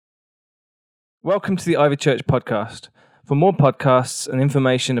Welcome to the Ivy Church podcast. For more podcasts and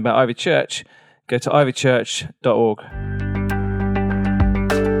information about Ivy Church, go to ivychurch.org.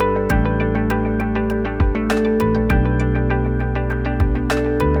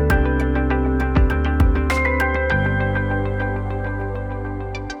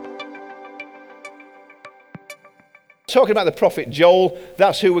 Talking about the prophet Joel,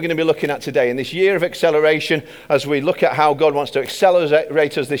 that's who we're going to be looking at today. In this year of acceleration, as we look at how God wants to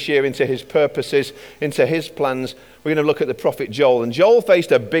accelerate us this year into his purposes, into his plans, we're going to look at the prophet Joel. And Joel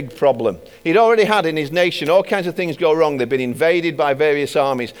faced a big problem. He'd already had in his nation all kinds of things go wrong. They'd been invaded by various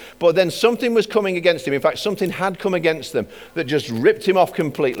armies. But then something was coming against him. In fact, something had come against them that just ripped him off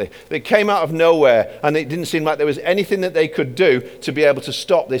completely. They came out of nowhere, and it didn't seem like there was anything that they could do to be able to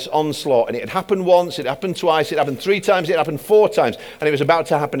stop this onslaught. And it had happened once, it happened twice, it happened 3 times, it happened 4 times, and it was about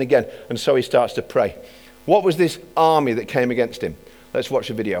to happen again. And so he starts to pray. What was this army that came against him? Let's watch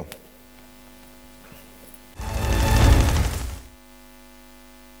the video.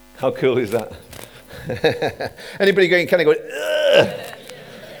 How cool is that? Anybody going, kind of going, ugh?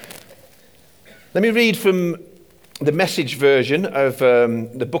 Let me read from the Message version of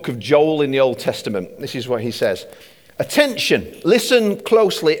the book of Joel in the Old Testament. This is what he says. Attention, listen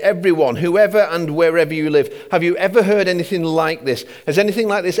closely, everyone, whoever and wherever you live. Have you ever heard anything like this? Has anything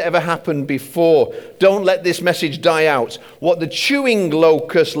like this ever happened before? Don't let this message die out. What the chewing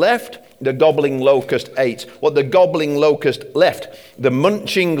locust left, the gobbling locust ate. What the gobbling locust left, the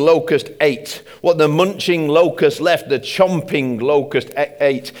munching locust ate. What the munching locust left, the chomping locust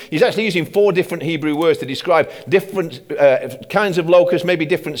ate. He's actually using 4 different Hebrew words to describe different kinds of locusts, maybe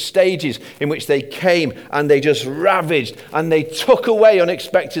different stages in which they came, and they just ravaged and they took away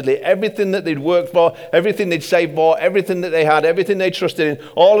unexpectedly everything that they'd worked for, everything they'd saved for, everything that they had, everything they trusted in,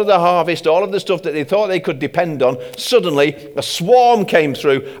 all of the harvest, all of the stuff that they thought they could depend on. Suddenly, a swarm came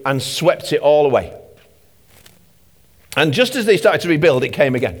through and swept it all away. And just as they started to rebuild, it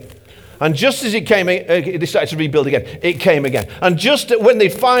came again. And just as it came, they started to rebuild again, it came again. And just when they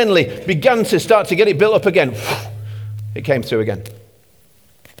finally began to start to get it built up again, it came through again.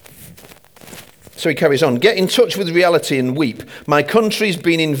 So he carries on. Get in touch with reality and weep. My country's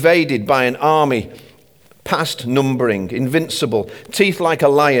been invaded by an army past numbering, invincible, teeth like a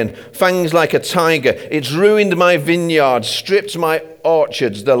lion, fangs like a tiger. It's ruined my vineyards, stripped my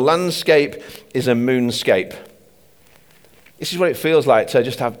orchards. The landscape is a moonscape. This is what it feels like to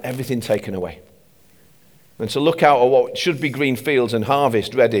just have everything taken away. And to look out at what should be green fields and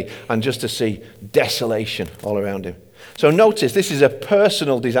harvest ready, and just to see desolation all around him. So notice, this is a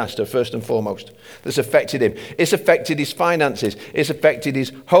personal disaster, first and foremost, that's affected him. It's affected his finances. It's affected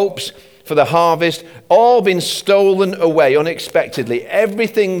his hopes for the harvest, all been stolen away unexpectedly.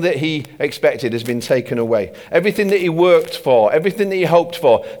 Everything that he expected has been taken away. Everything that he worked for, everything that he hoped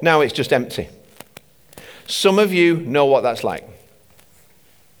for, now it's just empty. Some of you know what that's like.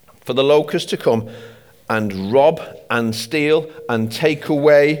 For the locust to come and rob and steal and take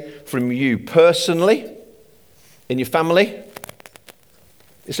away from you personally, in your family,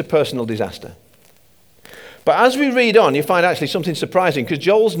 it's a personal disaster. But as we read on, you find actually something surprising, because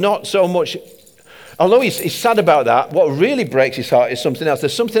Joel's not so much, although he's sad about that, what really breaks his heart is something else.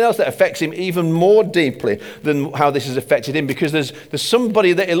 There's something else that affects him even more deeply than how this has affected him, because there's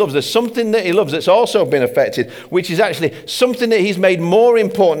somebody that he loves. There's something that he loves that's also been affected, which is actually something that he's made more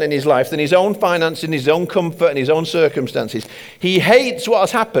important in his life than his own finances, and his own comfort, and his own circumstances. He hates what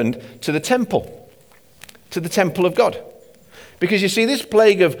has happened to the temple of God. Because you see, this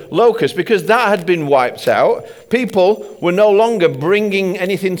plague of locusts, because that had been wiped out, people were no longer bringing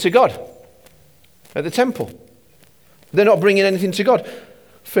anything to God at the temple. They're not bringing anything to God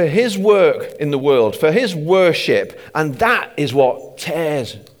for his work in the world, for his worship. And that is what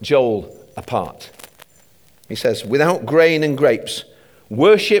tears Joel apart. He says, without grain and grapes,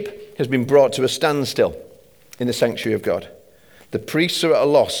 worship has been brought to a standstill in the sanctuary of God. The priests are at a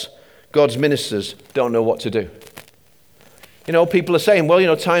loss. God's ministers don't know what to do. You know, people are saying,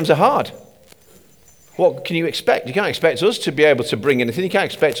 well, times are hard. What can you expect? You can't expect us to be able to bring anything. You can't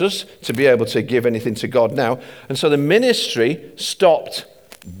expect us to be able to give anything to God now. And so the ministry stopped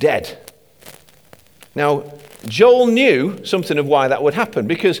dead. Now, Joel knew something of why that would happen,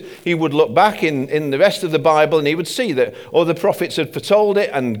 because he would look back in the rest of the Bible and he would see that other prophets had foretold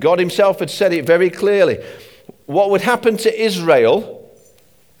it, and God himself had said it very clearly. What would happen to Israel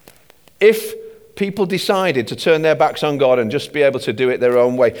if people decided to turn their backs on God and just be able to do it their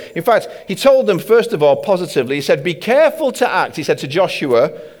own way? In fact, he told them, first of all, positively, he said, be careful to act, he said to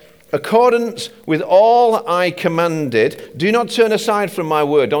Joshua, accordance with all I commanded. Do not turn aside from my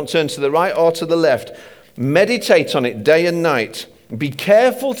word. Don't turn to the right or to the left. Meditate on it day and night, Be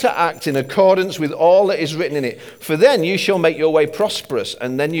careful to act in accordance with all that is written in it, for then you shall make your way prosperous,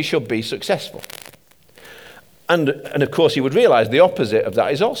 and then you shall be successful. And of course, you would realize the opposite of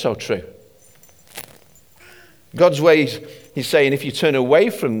that is also true. God's ways, he's saying, if you turn away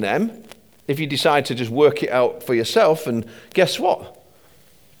from them, if you decide to just work it out for yourself, and guess what?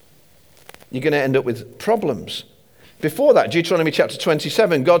 You're going to end up with problems. Before that, Deuteronomy chapter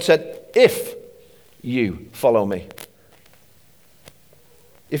 27, God said, if you follow me.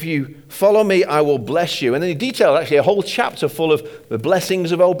 If you follow me, I will bless you. And then he detailed actually a whole chapter full of the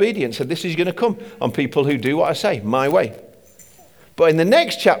blessings of obedience. And this is going to come on people who do what I say, my way. But in the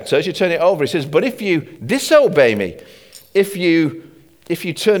next chapter, as you turn it over, he says, but if you disobey me, if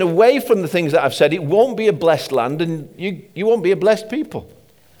you turn away from the things that I've said, it won't be a blessed land and you won't be a blessed people.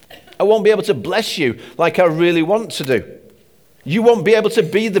 I won't be able to bless you like I really want to do. You won't be able to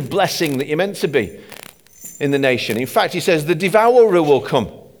be the blessing that you're meant to be in the nation. In fact, he says the devourer will come.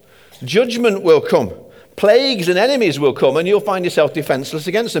 Judgment will come. Plagues and enemies will come, and you'll find yourself defenseless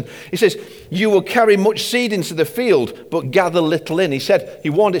against them. He says, you will carry much seed into the field, but gather little in. He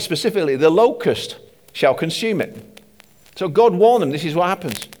warned it specifically, the locust shall consume it. So God warned them, this is what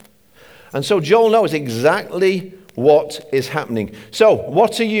happens. And so Joel knows exactly what is happening. So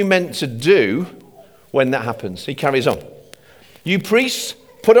what are you meant to do when that happens? He carries on. You priests,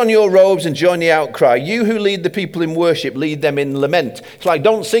 put on your robes and join the outcry. You who lead the people in worship, lead them in lament. It's like,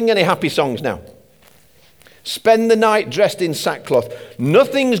 don't sing any happy songs now. Spend the night dressed in sackcloth.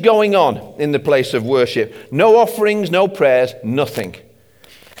 Nothing's going on in the place of worship. No offerings, no prayers, nothing.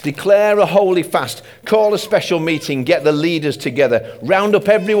 Declare a holy fast. Call a special meeting. Get the leaders together. Round up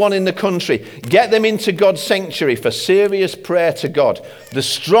everyone in the country. Get them into God's sanctuary for serious prayer to God. The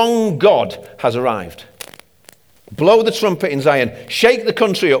strong God has arrived. Blow the trumpet in Zion. Shake the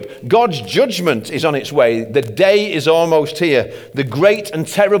country up. God's judgment is on its way. The day is almost here. The great and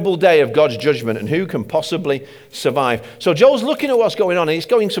terrible day of God's judgment. And who can possibly survive? So Joel's looking at what's going on, and he's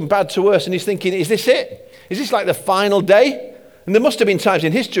going from bad to worse, and he's thinking, is this it? Is this like the final day? And there must have been times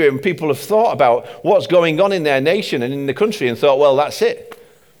in history when people have thought about what's going on in their nation and in the country and thought, well, that's it.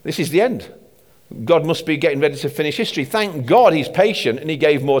 This is the end. God must be getting ready to finish history. Thank God he's patient, and he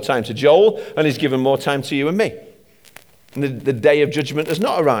gave more time to Joel, and he's given more time to you and me. And the day of judgment has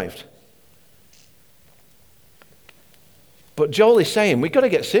not arrived. But Joel is saying, we've got to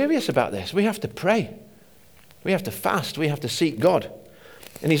get serious about this. We have to pray. We have to fast. We have to seek God.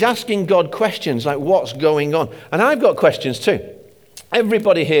 And he's asking God questions like, what's going on? And I've got questions too.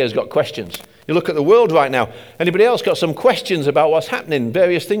 Everybody here has got questions. You look at the world right now. Anybody else got some questions about what's happening,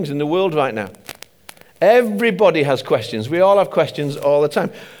 various things in the world right now? Everybody has questions. We all have questions all the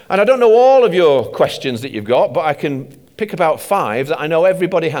time. And I don't know all of your questions that you've got, but I can pick about 5 that I know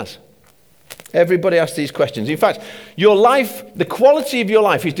everybody has. Everybody asks these questions. In fact, your life, the quality of your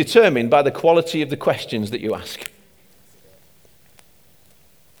life is determined by the quality of the questions that you ask.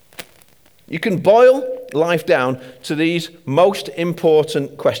 You can boil life down to these most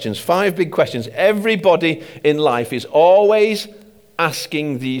important questions. 5 big questions. Everybody in life is always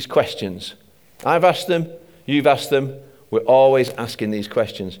asking these questions. I've asked them, you've asked them. We're always asking these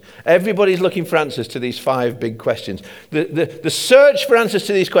questions. Everybody's looking for answers to these 5 big questions. The search for answers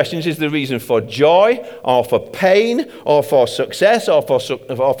to these questions is the reason for joy, or for pain, or for success, or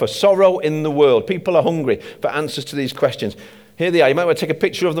for sorrow in the world. People are hungry for answers to these questions. Here they are. You might want to take a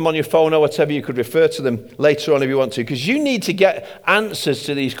picture of them on your phone or whatever. You could refer to them later on if you want to, because you need to get answers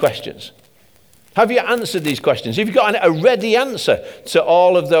to these questions. Have you answered these questions? Have you got a ready answer to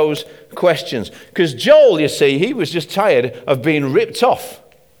all of those questions? Because Joel, you see, he was just tired of being ripped off.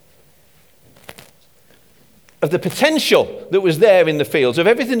 Of the potential that was there in the fields, of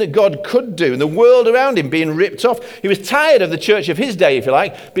everything that God could do, and the world around him being ripped off. He was tired of the church of his day, if you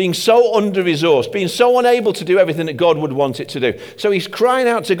like, being so under-resourced, being so unable to do everything that God would want it to do. So he's crying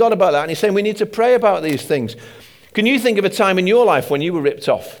out to God about that, and he's saying we need to pray about these things. Can you think of a time in your life when you were ripped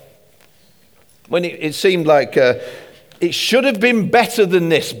off? When it seemed like it should have been better than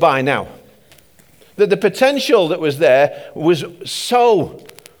this by now. That the potential that was there was so...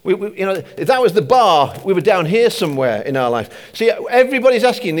 if that was the bar, we were down here somewhere in our life. See, everybody's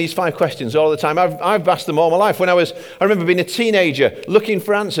asking these 5 questions all the time. I've asked them all my life. I remember being a teenager looking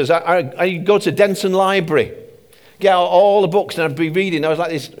for answers. I'd go to Denton Library, get out all the books, and I'd be reading. I was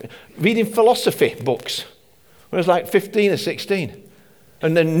like this, reading philosophy books when I was like 15 or 16.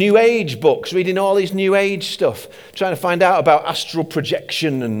 And then New Age books, reading all these New Age stuff, trying to find out about astral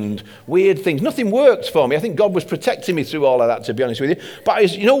projection and weird things. Nothing worked for me. I think God was protecting me through all of that, to be honest with you.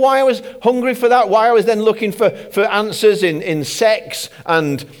 But you know why I was hungry for that? Why I was then looking for answers in sex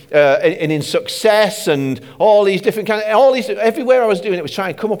and in success and all these different kinds, everywhere I was doing it was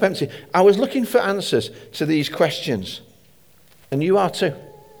trying to come up empty. I was looking for answers to these questions. And you are too.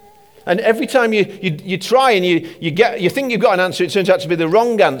 And every time you try and you think you've got an answer, it turns out to be the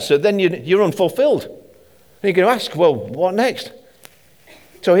wrong answer, then you're unfulfilled. And you're going to ask, well, what next?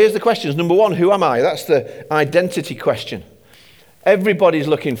 So here's the questions. Number one, who am I? That's the identity question. Everybody's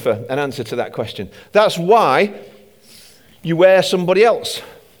looking for an answer to that question. That's why you wear somebody else.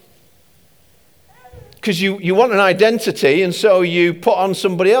 Because you want an identity, and so you put on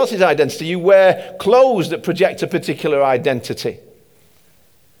somebody else's identity. You wear clothes that project a particular identity.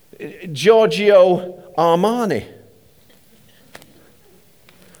 Giorgio Armani,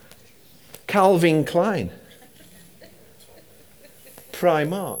 Calvin Klein,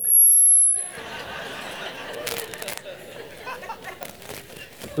 Primark.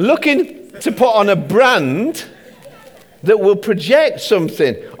 Looking to put on a brand that will project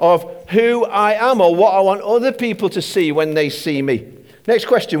something of who I am or what I want other people to see when they see me. Next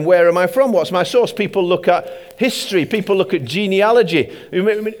question, where am I from? What's my source? People look at history. People look at genealogy.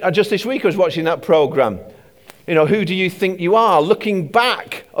 Just this week I was watching that program. You know, who do you think you are? Looking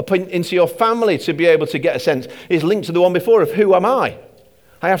back up into your family to be able to get a sense is linked to the one before of who am I?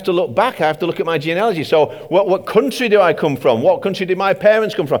 I have to look back. I have to look at my genealogy. So what country do I come from? What country did my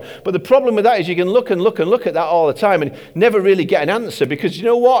parents come from? But the problem with that is you can look and look and look at that all the time and never really get an answer, because you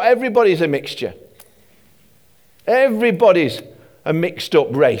know what? Everybody's a mixture. Everybody's a mixed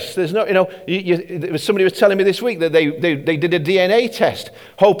up race. There's no, somebody was telling me this week that they did a DNA test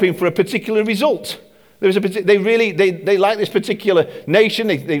hoping for a particular result. They like this particular nation.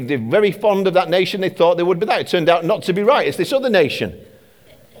 They're very fond of that nation. They thought they would be that. It turned out not to be right. It's this other nation.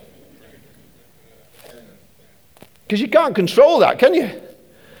 Because you can't control that, can you?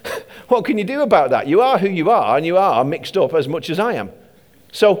 What can you do about that? You are who you are, and you are mixed up as much as I am.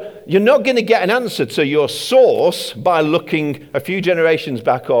 So you're not going to get an answer to your source by looking a few generations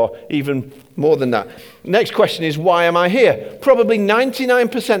back or even more than that. Next question is, why am I here? Probably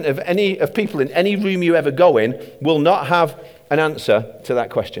 99% of people in any room you ever go in will not have an answer to that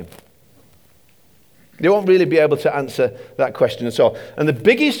question. They won't really be able to answer that question at all. And the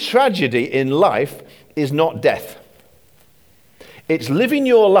biggest tragedy in life is not death. It's living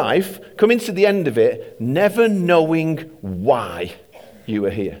your life, coming to the end of it, never knowing why you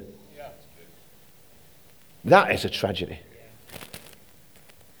are here. That is a tragedy.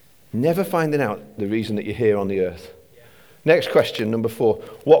 Never finding out the reason that you're here on the earth. Next question, number 4.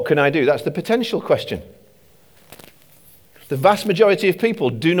 What can I do? That's the potential question. The vast majority of people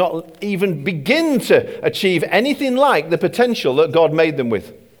do not even begin to achieve anything like the potential that God made them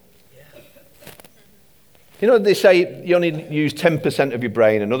with. You know, they say you only use 10% of your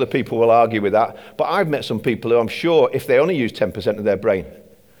brain, and other people will argue with that. But I've met some people who I'm sure if they only use 10% of their brain,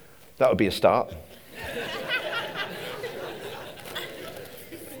 that would be a start.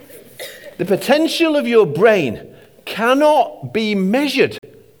 The potential of your brain cannot be measured.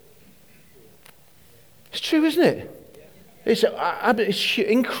 It's true, isn't it? It's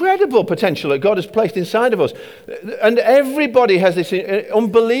incredible potential that God has placed inside of us. And everybody has this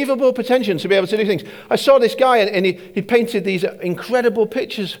unbelievable potential to be able to do things. I saw this guy and he painted these incredible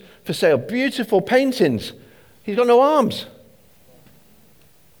pictures for sale. Beautiful paintings. He's got no arms.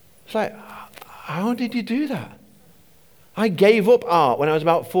 It's like, how did you do that? I gave up art when I was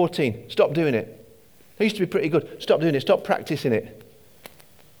about 14. Stopped doing it. I used to be pretty good. Stopped doing it. Stopped practicing it.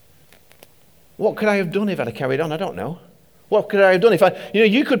 What could I have done if I'd have carried on? I don't know. What could I have done if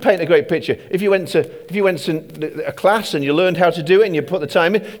you could paint a great picture. If you went to a class and you learned how to do it and you put the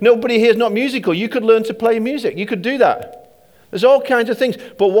time in, nobody here is not musical. You could learn to play music. You could do that. There's all kinds of things.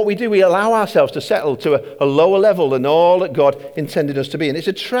 But what we do, we allow ourselves to settle to a lower level than all that God intended us to be. And it's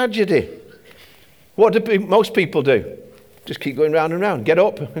a tragedy. What do most people do? Just keep going round and round. Get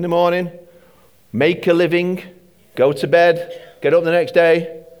up in the morning, make a living, go to bed, get up the next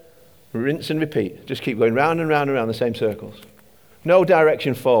day, rinse and repeat. Just keep going round and round and round the same circles. No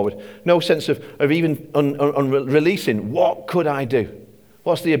direction forward. No sense of even releasing. What could I do?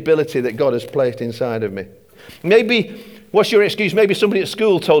 What's the ability that God has placed inside of me? Maybe, what's your excuse? Maybe somebody at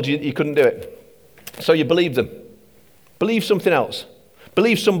school told you you couldn't do it. So you believe them. Believe something else.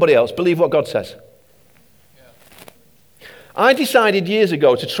 Believe somebody else. Believe what God says. I decided years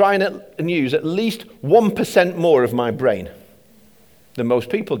ago to try and use at least 1% more of my brain than most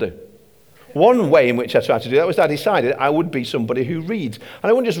people do. One way in which I tried to do that was I decided I would be somebody who reads. And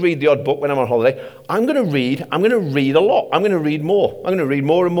I wouldn't just read the odd book when I'm on holiday. I'm going to read a lot. I'm going to read more. I'm going to read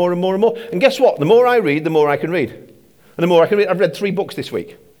more and more and more and more. And guess what? The more I read, the more I can read. And the more I can read, I've read 3 books this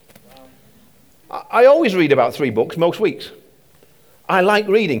week. I always read about 3 books most weeks. I like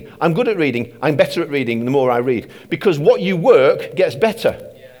reading. I'm good at reading. I'm better at reading the more I read. Because what you work gets better.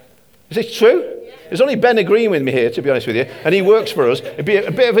 Is this true? There's only Ben agreeing with me here, to be honest with you, and he works for us. A bit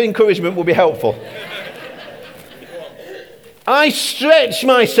of encouragement will be helpful. I stretch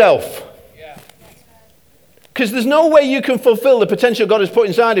myself. Because there's no way you can fulfill the potential God has put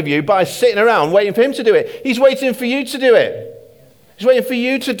inside of you by sitting around waiting for him to do it. He's waiting for you to do it. He's waiting for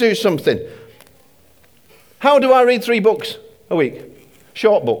you to do something. How do I read 3 books a week?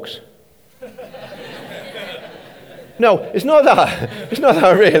 Short books. No, it's not that. It's not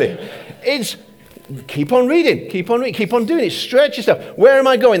that really. It's keep on reading, keep on doing it, stretch yourself. Where am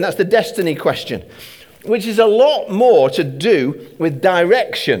I going? That's the destiny question, which is a lot more to do with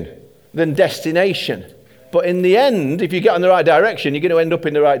direction than destination. But in the end, if you get in the right direction, you're going to end up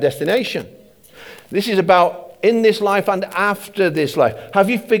in the right destination. This is about in this life and after this life. Have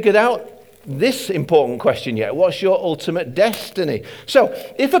you figured out this important question yet? What's your ultimate destiny? So,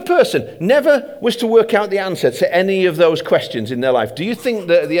 if a person never was to work out the answer to any of those questions in their life, do you think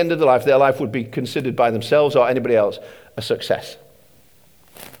that at the end of their life would be considered by themselves or anybody else a success?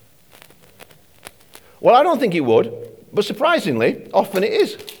 Well, I don't think it would, but surprisingly, often it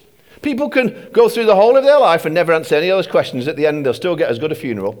is. People can go through the whole of their life and never answer any of those questions. At the end, they'll still get as good a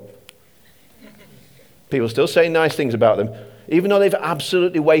funeral. People still say nice things about them, even though they've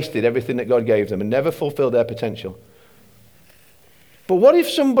absolutely wasted everything that God gave them and never fulfilled their potential. But what if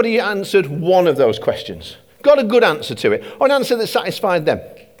somebody answered one of those questions, got a good answer to it, or an answer that satisfied them?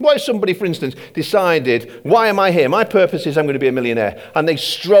 What if somebody, for instance, decided, why am I here? My purpose is I'm going to be a millionaire. And they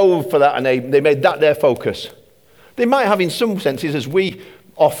strove for that and they made that their focus. They might have, in some senses, as we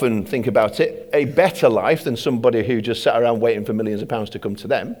often think about it, a better life than somebody who just sat around waiting for millions of pounds to come to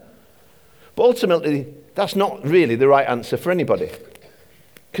them. But ultimately, that's not really the right answer for anybody,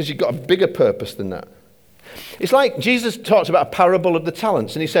 because you've got a bigger purpose than that. It's like Jesus talked about a parable of the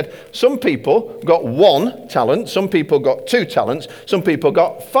talents, and he said some people got 1 talent, some people got 2 talents, some people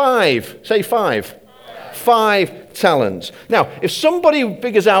got 5. Say 5. 5 talents. Now, if somebody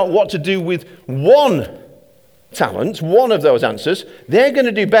figures out what to do with 1 talent, one of those answers, they're going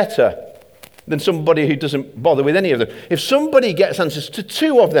to do better than somebody who doesn't bother with any of them. If somebody gets answers to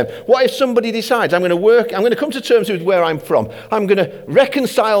 2 of them, what if somebody decides, I'm going to come to terms with where I'm from. I'm going to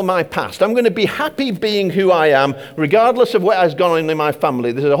reconcile my past. I'm going to be happy being who I am, regardless of what has gone on in my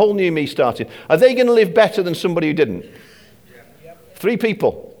family. There's a whole new me starting. Are they going to live better than somebody who didn't? 3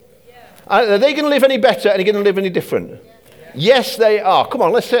 people. Are they going to live any better and are they going to live any different? Yes, they are. Come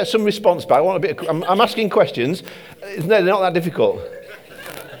on, let's set some response back. I'm asking questions. They're not that difficult.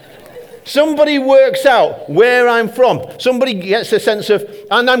 Somebody works out where I'm from. Somebody gets a sense of,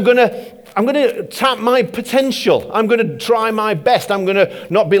 and I'm going to tap my potential. I'm going to try my best. I'm going to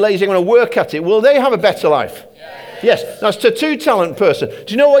not be lazy. I'm going to work at it. Will they have a better life? Yes. That's a 2-talent person. Do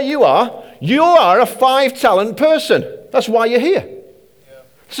you know what you are? You are a 5-talent person. That's why you're here.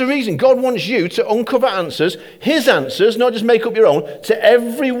 That's the reason God wants you to uncover answers, his answers, not just make up your own, to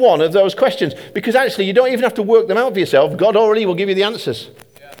every one of those questions. Because actually, you don't even have to work them out for yourself. God already will give you the answers.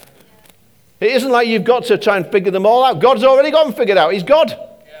 It isn't like you've got to try and figure them all out. God's already got them figured out. He's God.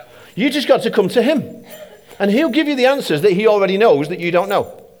 You just got to come to him. And he'll give you the answers that he already knows that you don't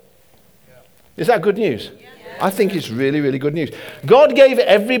know. Is that good news? I think it's really, really good news. God gave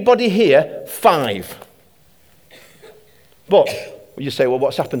everybody here 5. But you say, well,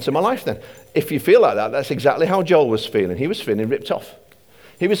 what's happened to my life then? If you feel like that, that's exactly how Joel was feeling. He was feeling ripped off.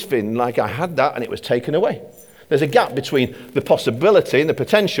 He was feeling like I had that and it was taken away. There's a gap between the possibility and the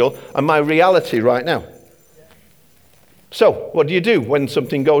potential and my reality right now. So, what do you do when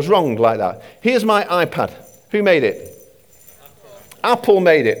something goes wrong like that? Here's my iPad. Who made it? Apple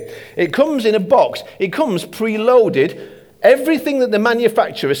made it. It comes in a box. It comes preloaded. Everything that the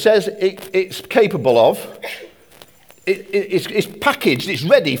manufacturer says it's capable of, it's packaged. It's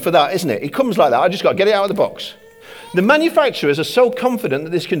ready for that, isn't it? It comes like that. I just got to get it out of the box. The manufacturers are so confident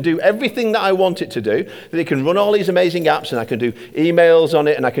that this can do everything that I want it to do, that it can run all these amazing apps, and I can do emails on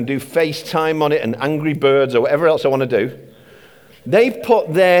it, and I can do FaceTime on it, and Angry Birds, or whatever else I want to do. They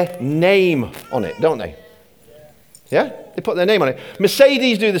put their name on it, don't they? Yeah? They put their name on it.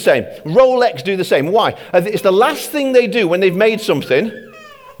 Mercedes do the same. Rolex do the same. Why? It's the last thing they do when they've made something,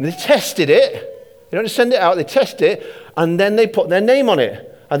 and they tested it. They don't just send it out, they test it, and then they put their name on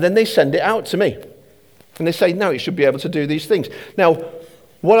it, and then they send it out to me. And they say, no, it should be able to do these things. Now,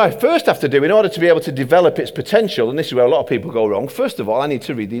 What I first have to do in order to be able to develop its potential, and this is where a lot of people go wrong, first of all, I need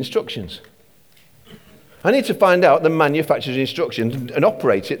to read the instructions. I need to find out the manufacturer's instructions and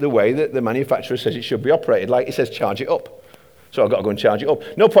operate it the way that the manufacturer says it should be operated. Like it says, charge it up. So I've got to go and charge it up.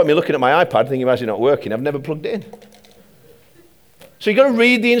 No point me looking at my iPad thinking, why is it not working? I've never plugged it in. So you've got to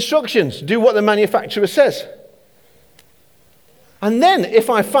read the instructions. Do what the manufacturer says. And then if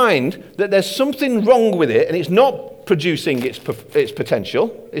I find that there's something wrong with it and it's not producing its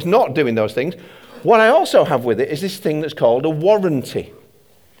potential, it's not doing those things, what I also have with it is this thing that's called a warranty.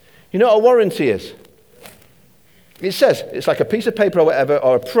 You know what a warranty is? It says, it's like a piece of paper or whatever,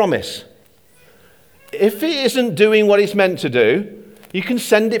 or a promise. If it isn't doing what it's meant to do, you can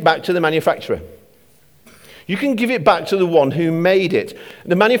send it back to the manufacturer. You can give it back to the one who made it.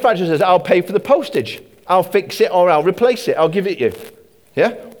 The manufacturer says, I'll pay for the postage. I'll fix it or I'll replace it. I'll give it you.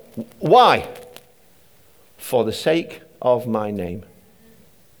 Yeah? Why? For the sake of my name.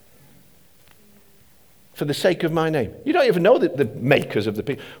 For the sake of my name. You don't even know the makers of the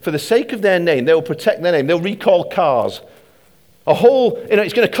people. For the sake of their name, they will protect their name. They'll recall cars.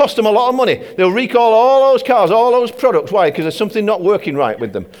 It's going to cost them a lot of money. They'll recall all those cars, all those products. Why? Because there's something not working right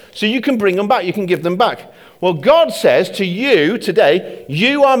with them. So you can bring them back. You can give them back. Well, God says to you today,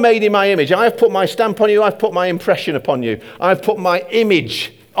 you are made in my image. I've put my stamp on you. I've put my impression upon you. I've put my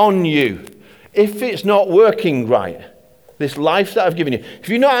image on you. If it's not working right, this life that I've given you, if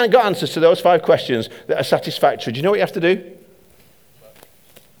you've not got answers to those 5 questions that are satisfactory, do you know what you have to do?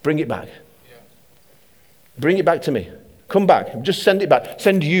 Bring it back. Bring it back to me. Come back. Just send it back.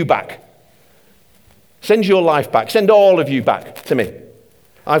 Send you back. Send your life back. Send all of you back to me.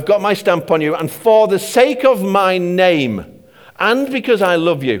 I've got my stamp on you, and for the sake of my name, and because I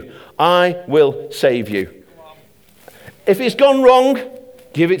love you, I will save you. If it's gone wrong,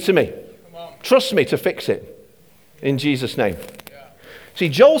 give it to me. Trust me to fix it. In Jesus' name. See,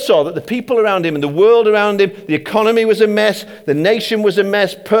 Joel saw that the people around him and the world around him, the economy was a mess, the nation was a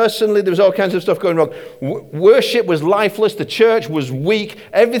mess, personally there was all kinds of stuff going wrong. Worship was lifeless, the church was weak,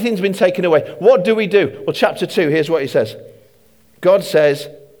 everything's been taken away. What do we do? Well, chapter 2, here's what he says. God says,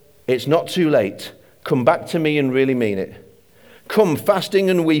 it's not too late. Come back to me and really mean it. Come fasting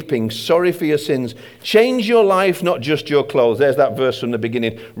and weeping, sorry for your sins. Change your life, not just your clothes. There's that verse from the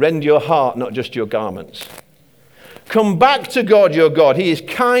beginning. Rend your heart, not just your garments. Come back to God, your God. He is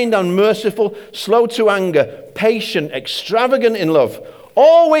kind and merciful, slow to anger, patient, extravagant in love,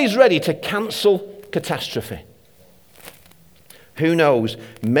 always ready to cancel catastrophe. Who knows?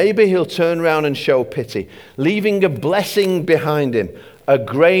 Maybe he'll turn around and show pity, leaving a blessing behind him, a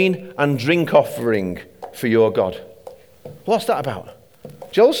grain and drink offering for your God. What's that about?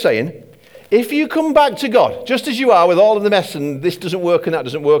 Joel's saying, if you come back to God, just as you are with all of the mess and this doesn't work and that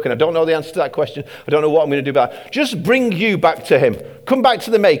doesn't work and I don't know the answer to that question, I don't know what I'm going to do about it, just bring you back to him. Come back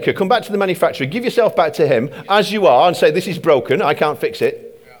to the maker, come back to the manufacturer, give yourself back to him as you are and say, this is broken, I can't fix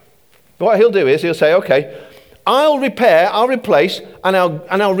it. But what he'll do is he'll say, okay, I'll repair, I'll replace, and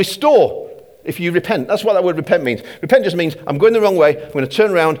I'll restore if you repent. That's what that word repent means. Repent just means I'm going the wrong way, I'm going to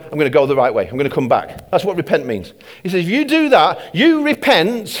turn around, I'm going to go the right way, I'm going to come back. That's what repent means. He says, if you do that, you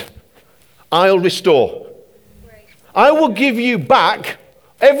repent, I'll restore. I will give you back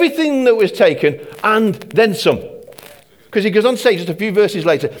everything that was taken and then some. Because he goes on to say just a few verses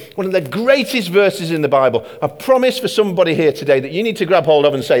later, one of the greatest verses in the Bible, a promise for somebody here today that you need to grab hold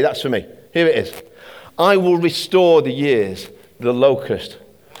of and say, that's for me. Here it is. I will restore the years the locust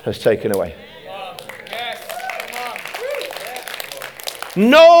has taken away.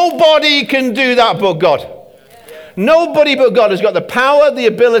 Nobody can do that but God. Nobody but God has got the power, the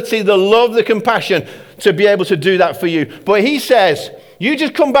ability, the love, the compassion to be able to do that for you. But he says, you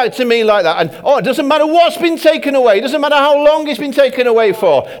just come back to me like that. And it doesn't matter what's been taken away. It doesn't matter how long it's been taken away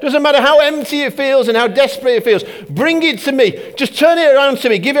for. It doesn't matter how empty it feels and how desperate it feels. Bring it to me. Just turn it around to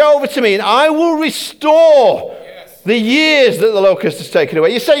me. Give it over to me. And I will restore the years that the locust has taken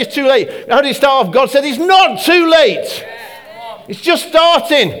away. You say it's too late. How did it start off? God said it's not too late. It's just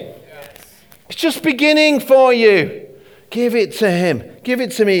starting. It's just beginning for you. Give it to him. Give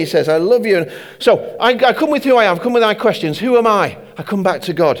it to me, he says. I love you. And so I come with who I am. I come with my questions. Who am I? I come back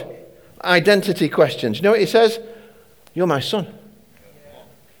to God. Identity questions. You know what he says? You're my son.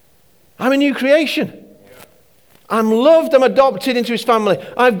 I'm a new creation. I'm loved. I'm adopted into his family.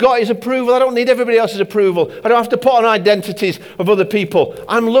 I've got his approval. I don't need everybody else's approval. I don't have to put on identities of other people.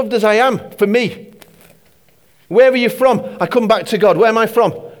 I'm loved as I am for me. Where are you from? I come back to God. Where am I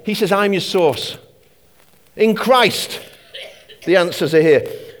from? He says, I'm your source. In Christ, the answers are here.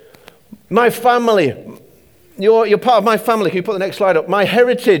 My family, you're part of my family. Can you put the next slide up? My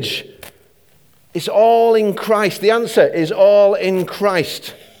heritage. It's all in Christ. The answer is all in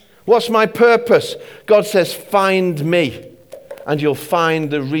Christ. What's my purpose? God says, find me, and you'll find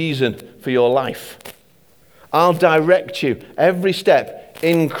the reason for your life. I'll direct you every step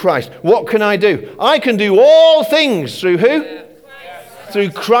in Christ. What can I do? I can do all things through who?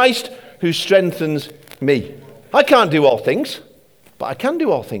 Through Christ who strengthens me. I can't do all things, but I can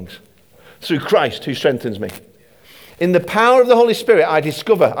do all things through Christ who strengthens me. In the power of the Holy Spirit, I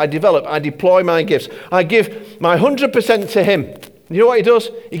discover, I develop, I deploy my gifts. I give my 100% to him. You know what he does?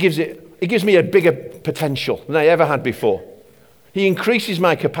 He gives me a bigger potential than I ever had before. He increases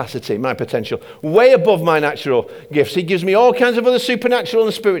my capacity, my potential, way above my natural gifts. He gives me all kinds of other supernatural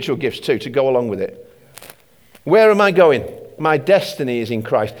and spiritual gifts too to go along with it. Where am I going? My destiny is in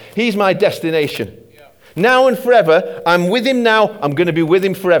Christ. He's my destination. Now and forever, I'm with him now, I'm going to be with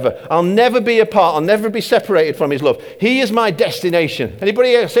him forever. I'll never be apart, I'll never be separated from his love. He is my destination.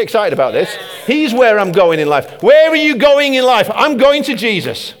 Anybody else excited about this? He's where I'm going in life. Where are you going in life? I'm going to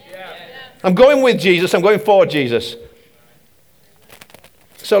Jesus. I'm going with Jesus, I'm going for Jesus.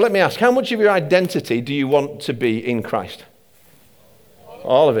 So let me ask, how much of your identity do you want to be in Christ?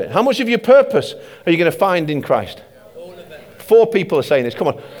 All of it. How much of your purpose are you going to find in Christ? 4 people are saying this. Come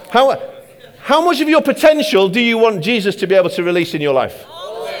on. How much of your potential do you want Jesus to be able to release in your life?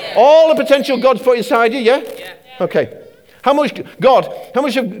 All the potential God's put inside you, yeah? Okay. How much do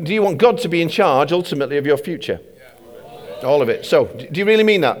you want God to be in charge, ultimately, of your future? All of it. So, do you really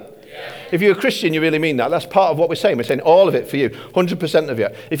mean that? If you're a Christian, you really mean that. That's part of what we're saying. We're saying all of it for you, 100% of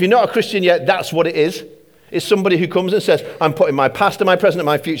it. If you're not a Christian yet, that's what it is. It's somebody who comes and says, I'm putting my past and my present and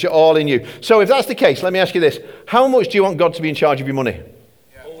my future all in you. So if that's the case, let me ask you this. How much do you want God to be in charge of your money?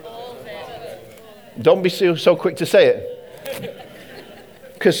 Don't be so quick to say it.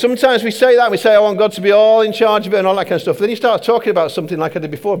 Because sometimes we say that, we say, I want God to be all in charge of it and all that kind of stuff. Then you start talking about something like I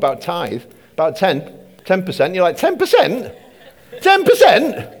did before, about tithe, about 10%. You're like, 10%?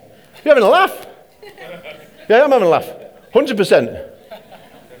 10%? You're having a laugh? Yeah, I'm having a laugh. 100%.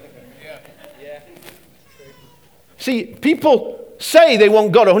 See, people say they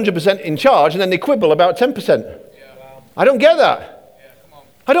want God 100% in charge and then they quibble about 10%. I don't get that.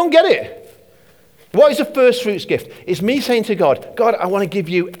 I don't get it. What is a first fruits gift? It's me saying to God, God, I want to give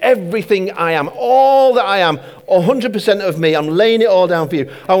you everything I am, all that I am, 100% of me. I'm laying it all down for you.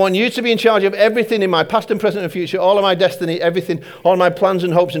 I want you to be in charge of everything in my past and present and future, all of my destiny, everything, all my plans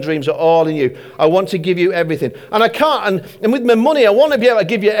and hopes and dreams are all in you. I want to give you everything. And I can't, and with my money, I want to be able to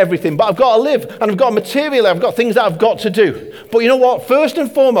give you everything, but I've got to live, and I've got material, I've got things that I've got to do. But you know what? First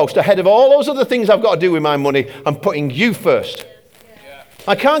and foremost, ahead of all those other things I've got to do with my money, I'm putting you first.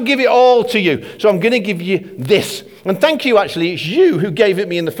 I can't give it all to you, so I'm going to give you this. And thank you, actually, it's you who gave it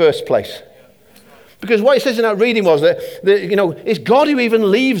me in the first place. Because what it says in that reading was that it's God who even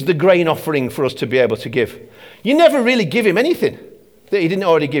leaves the grain offering for us to be able to give. You never really give him anything that he didn't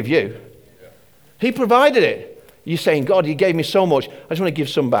already give you. He provided it. You're saying, God, you gave me so much, I just want to give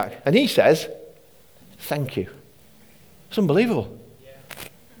some back. And he says, thank you. It's unbelievable.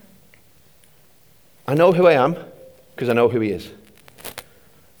 I know who I am because I know who he is.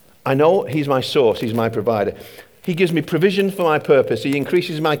 I know he's my source, he's my provider. He gives me provision for my purpose. He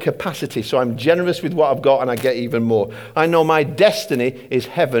increases my capacity, so I'm generous with what I've got and I get even more. I know my destiny is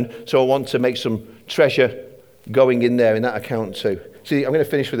heaven, so I want to make some treasure going in there in that account too. See, I'm going to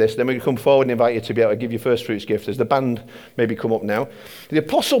finish with this, then we're going to come forward and invite you to be able to give your first fruits gift as the band maybe come up now. The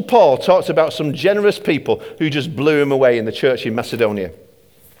Apostle Paul talks about some generous people who just blew him away in the church in Macedonia.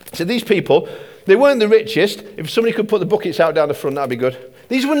 So these people, they weren't the richest. If somebody could put the buckets out down the front, that'd be good.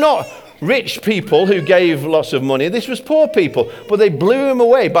 These were not rich people who gave lots of money. This was poor people. But they blew him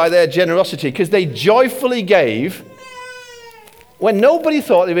away by their generosity because they joyfully gave when nobody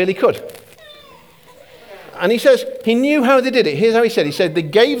thought they really could. And he says he knew how they did it. Here's how he said. He said they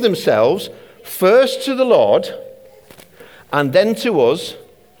gave themselves first to the Lord and then to us,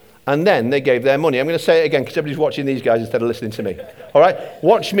 and then they gave their money. I'm going to say it again because everybody's watching these guys instead of listening to me. All right?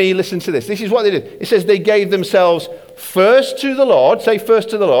 Watch me, listen to this. This is what they did. It says they gave themselves first to the Lord. Say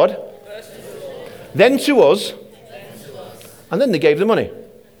first to the Lord. Then to us. And then they gave the money.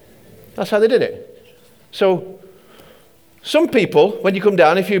 That's how they did it. So some people, when you come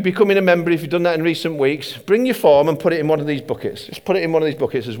down, if you're becoming a member, if you've done that in recent weeks, bring your form and put it in one of these buckets. Just put it in one of these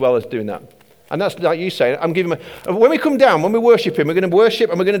buckets as well as doing that. And that's like you saying, I'm giving when we come down, when we worship him, we're going to worship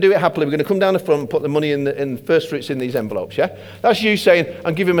and we're going to do it happily. We're going to come down the front and put the money in first fruits in these envelopes, yeah? That's you saying,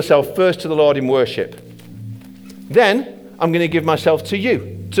 I'm giving myself first to the Lord in worship. Then, I'm going to give myself to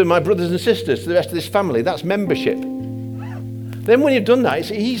you, to my brothers and sisters, to the rest of this family. That's membership. Then when you've done that,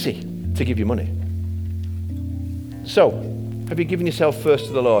 it's easy to give you money. So, have you given yourself first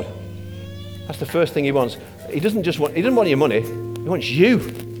to the Lord? That's the first thing he wants. He doesn't want your money. He wants you.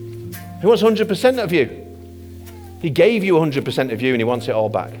 He wants 100% of you. He gave you 100% of you and he wants it all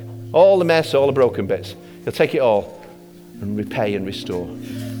back. All the mess, all the broken bits. He'll take it all and repay and restore.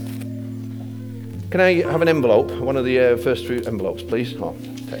 Can I have an envelope? One of the first fruit envelopes, please. Oh,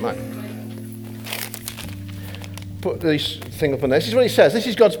 take mine. Put this thing up on there. This is what he says. This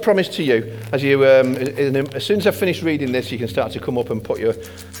is God's promise to you. As you, as soon as I've finished reading this, you can start to come up and put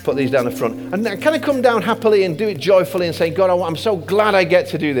these down the front. And kind of come down happily and do it joyfully and say, God, I'm so glad I get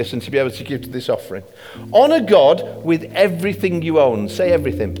to do this and to be able to give to this offering. Honour God with everything you own. Say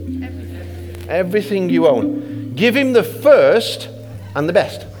everything. Everything you own. Give him the first and the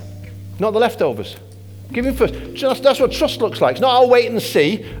best, not the leftovers. Give him first. That's what trust looks like. It's not I'll wait and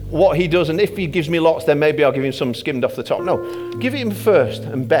see what he does, and if he gives me lots, then maybe I'll give him some skimmed off the top. No, give him first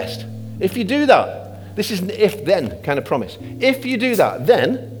and best. If you do that, this is an if-then kind of promise. If you do that,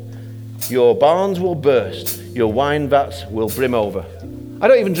 then your barns will burst, your wine vats will brim over. I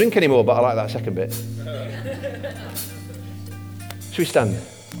don't even drink anymore, but I like that second bit. Should we stand?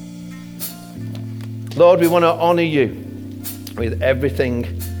 Lord, we want to honour you with everything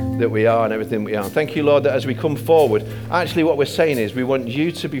that we are and everything we are. Thank you, Lord, that as we come forward, actually what we're saying is we want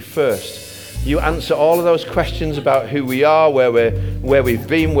you to be first. You answer all of those questions about who we are, where we've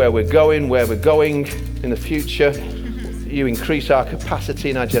been, where we're going in the future. You increase our capacity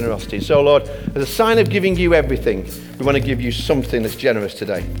and our generosity. So, Lord, as a sign of giving you everything, we want to give you something that's generous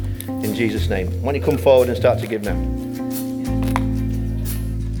today. In Jesus' name. Why don't you come forward and start to give now?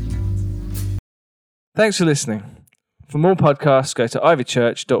 Thanks for listening. For more podcasts, go to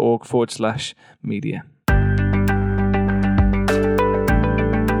ivychurch.org/media.